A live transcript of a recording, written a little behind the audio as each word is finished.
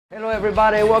Hello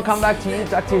everybody, welcome back to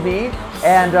YouTube TV,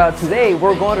 and today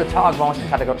we're going to talk,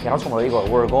 fijaros como lo digo,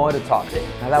 we're going to talk,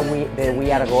 not that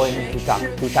we are going to talk,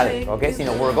 to tell it, okay,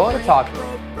 sino we're going to talk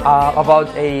about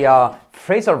a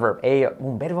phrasal verb,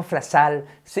 un verbo frasal.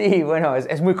 Sí, bueno,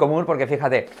 es muy común porque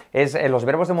fíjate, es los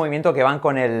verbos de movimiento que van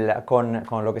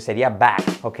con lo que sería back,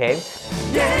 okay.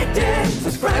 Yeah,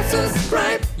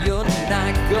 subscribe, you're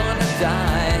not gonna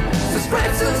die.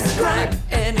 Subscribe,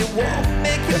 and it won't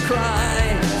make you cry.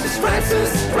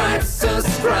 Subscribe.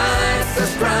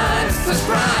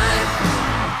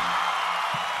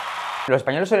 Los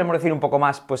españoles solemos decir un poco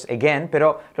más, pues, again,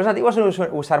 pero los nativos suelen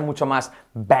usar mucho más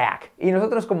back. Y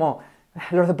nosotros, como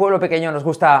los de pueblo pequeño, nos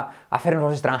gusta hacernos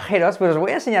los extranjeros, pues os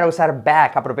voy a enseñar a usar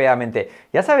back apropiadamente.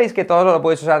 Ya sabéis que todo lo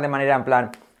podéis usar de manera en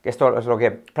plan, esto es lo que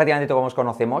prácticamente todos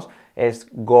conocemos, es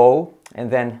go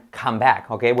and then come back,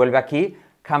 ¿ok? Vuelve aquí,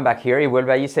 come back here, y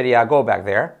vuelve allí sería go back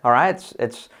there, alright?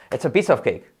 It's a piece of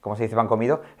cake, como se dice pan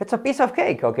comido. It's a piece of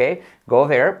cake, ¿ok? Go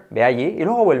there, ve allí, y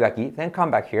luego vuelve aquí, then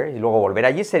come back here, y luego volver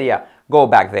allí sería go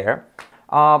back there.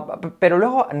 Pero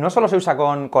luego no solo se usa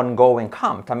con go and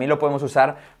come, también lo podemos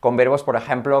usar con verbos, por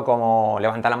ejemplo, como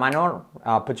levanta la mano,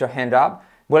 put your hand up,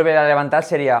 vuelve a levantar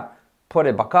sería put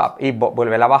it back up, y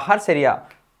vuelve a bajar sería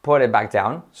put it back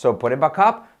down. So put it back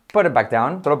up, put it back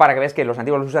down, solo para que veas que los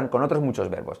antiguos los usan con otros muchos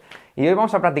verbos. Y hoy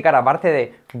vamos a practicar, aparte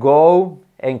de go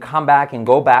and come back and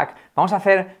go back, vamos a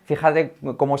hacer, fíjate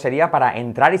cómo sería para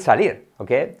entrar y salir,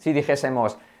 ¿ok? Si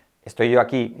dijésemos, estoy yo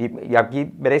aquí, y aquí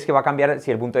veréis que va a cambiar si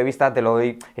el punto de vista te lo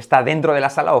doy, está dentro de la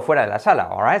sala o fuera de la sala,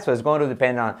 alright? So it's going to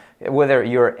depend on whether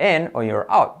you're in or you're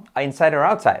out, inside or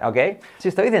outside, ¿ok? Si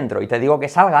estoy dentro y te digo que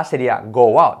salga, sería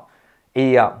go out.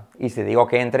 Y si te digo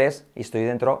que entres y estoy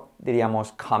dentro,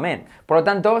 diríamos come in. Por lo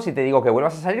tanto, si te digo que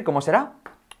vuelvas a salir, ¿cómo será?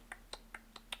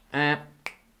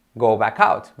 Go back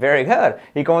out. Very good.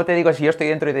 Y como te digo, si yo estoy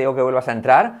dentro y te digo que vuelvas a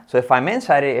entrar, so if I'm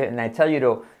inside and I tell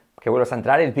you que vuelvas a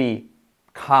entrar, it'll be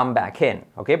come back in.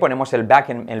 ¿Ok? Ponemos el back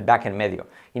en medio.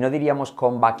 Y no diríamos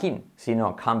come back in,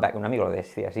 sino come back. Un amigo lo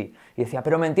decía así. Y decía,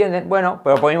 pero ¿me entienden? Bueno,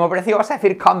 pero por el mismo precio vas a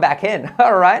decir come back in.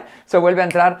 Alright? So vuelve a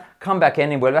entrar, come back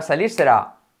in, y vuelve a salir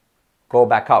será go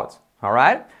back out.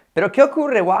 Alright? Pero ¿qué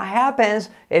ocurre? What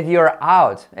happens if you're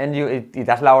out y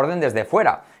das la orden desde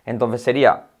fuera? Entonces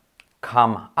sería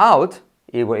come out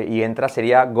y entra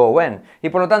sería go in. Y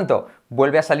por lo tanto,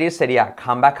 vuelve a salir sería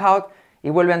come back out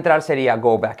y vuelve a entrar sería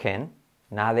go back in.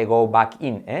 Nada de go back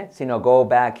in, sino go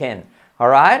back in.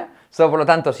 Alright? So, por lo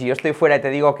tanto, si yo estoy fuera y te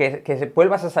digo que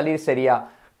vuelvas a salir sería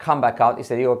come back out, y si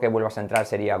te digo que vuelvas a entrar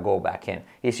sería go back in.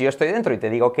 Y si yo estoy dentro y te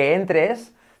digo que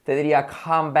entres, te diría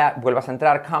come back, vuelvas a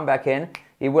entrar, come back in,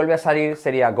 y vuelve a salir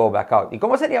sería go back out. ¿Y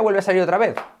cómo sería vuelve a salir otra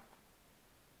vez?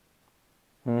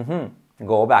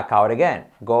 Go back out again.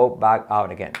 Go back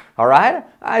out again. Alright?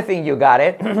 I think you got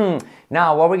it.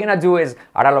 Now, what we're gonna do is,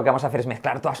 ahora lo que vamos a hacer es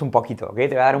mezclar todas un poquito, ¿ok? Te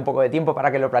voy a dar un poco de tiempo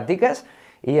para que lo practiques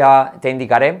y te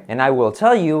indicaré, and I will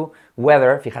tell you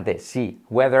whether, fíjate, sí,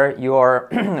 whether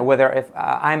if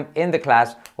I'm in the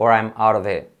class or I'm out of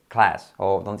the class,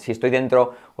 o si estoy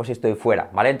dentro o si estoy fuera,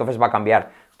 ¿vale? Entonces va a cambiar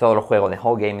todo el juego. The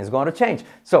whole game is going to change.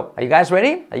 So, are you guys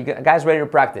ready? Are you guys ready to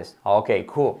practice? Okay,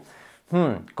 cool.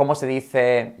 ¿Cómo se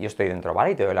dice yo estoy dentro,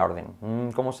 ¿vale? Y te doy la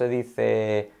orden. ¿Cómo se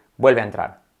dice vuelve a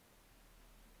entrar?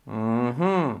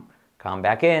 Come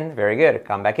back in. Very good.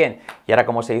 Come back in. Y ahora,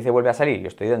 ¿cómo se dice vuelve a salir? Yo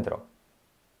estoy dentro.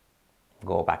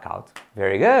 Go back out.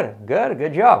 Very good.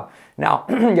 Good job. Now,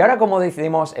 y ahora, ¿cómo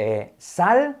decimos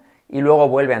sal y luego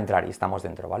vuelve a entrar? Y estamos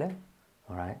dentro, ¿vale?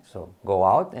 Alright, so go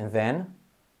out and then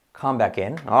come back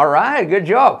in. Alright, good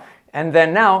job. And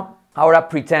then now, ahora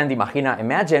pretend,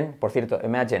 imagine, por cierto,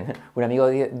 imagine. Un amigo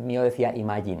mío decía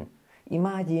imagine.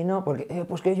 Imagine, ¿no? Porque,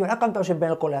 pues que yo la he cantado siempre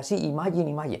en el cole así,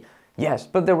 imagine. Yes,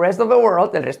 but the rest of the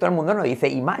world, el resto del mundo no dice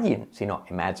imagine, sino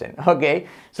imagine, ¿ok?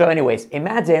 So anyways,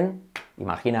 imagine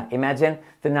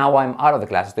that now I'm out of the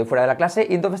class, estoy fuera de la clase,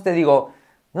 y entonces te digo,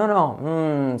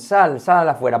 sal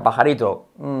afuera, pajarito,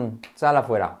 sal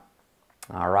afuera.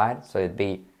 Alright, so it'd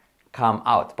be come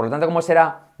out. Por lo tanto, ¿cómo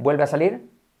será vuelve a salir?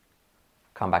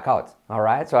 Come back out.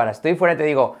 Alright, so ahora estoy fuera y te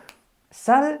digo,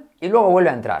 sal y luego vuelve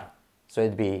a entrar. So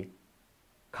it'd be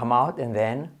come out and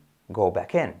then go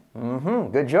back in.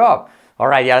 Good job.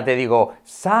 Alright, y ahora te digo,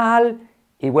 sal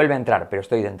y vuelve a entrar, pero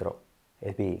estoy dentro.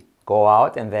 It'd be go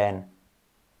out and then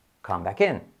come back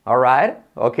in. Alright,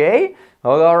 ok.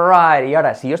 Alright, y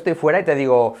ahora si yo estoy fuera y te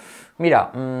digo,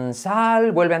 mira,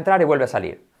 sal, vuelve a entrar y vuelve a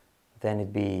salir. Then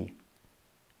it'd be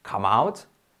come out,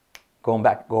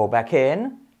 go back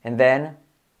in, and then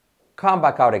come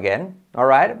back out again,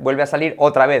 alright, vuelve a salir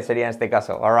otra vez, sería en este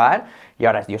caso, alright, y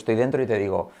ahora yo estoy dentro y te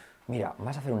digo, mira,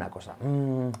 vas a hacer una cosa,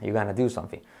 you're gonna do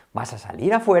something, vas a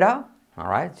salir afuera,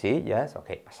 Alright, sí, yes,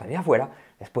 ok. Vas a salir afuera,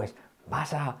 después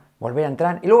vas a volver a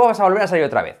entrar y luego vas a volver a salir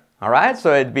otra vez. Alright,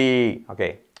 so it'd be,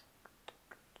 ok.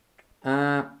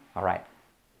 Alright,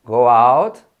 go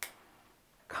out,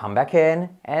 come back in,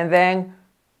 and then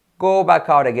go back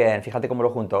out again. Fíjate cómo lo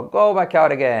junto. Go back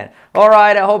out again.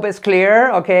 Alright, I hope it's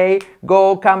clear, okay.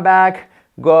 Go, come back,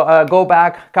 go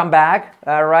back, come back,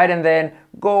 alright, and then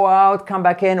go out, come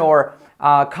back in, or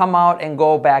come out and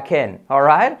go back in. All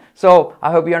right. So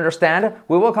I hope you understand.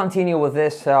 We will continue with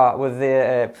this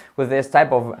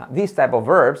these type of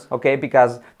verbs, okay?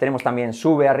 Because tenemos también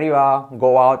sube arriba,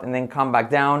 go out and then come back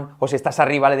down. O si estás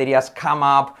arriba le dirías come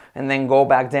up and then go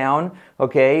back down,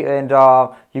 okay? And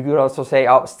you could also say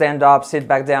stand up, sit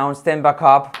back down, stand back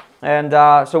up. And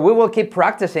so we will keep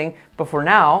practicing. But for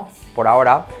now, por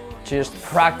ahora, just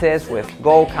practice with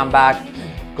go, come back,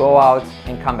 go out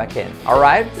and come back in. All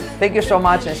right? Thank you so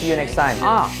much and see you next time.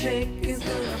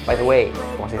 By the way,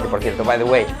 como se dice por cierto, by the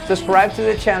way, subscribe to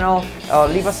the channel,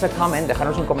 leave us a comment,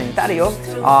 dejarnos un comentario,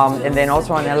 and then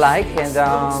also a like, and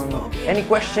any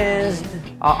questions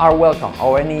are welcome,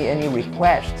 or any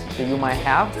requests that you might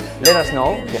have, let us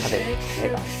know,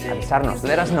 avisarnos,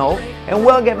 let us know, and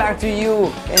we'll get back to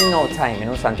you in no time, en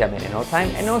un santiamén, in no time,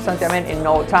 en un santiamén, in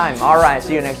no time. All right,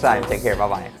 see you next time. Take care,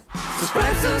 bye-bye.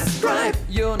 Subscribe,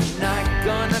 you're not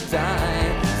gonna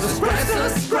die.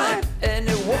 Subscribe, and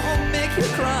it won't make you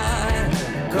cry.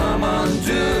 Come on,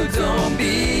 dude, don't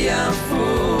be a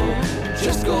fool.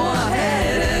 Just go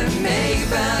ahead and make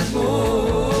that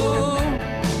move.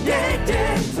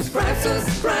 Yeah,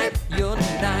 subscribe, you're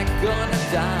not gonna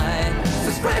die.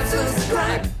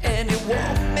 Subscribe, and it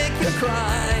won't make you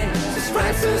cry.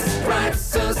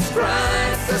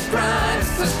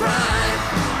 Subscribe.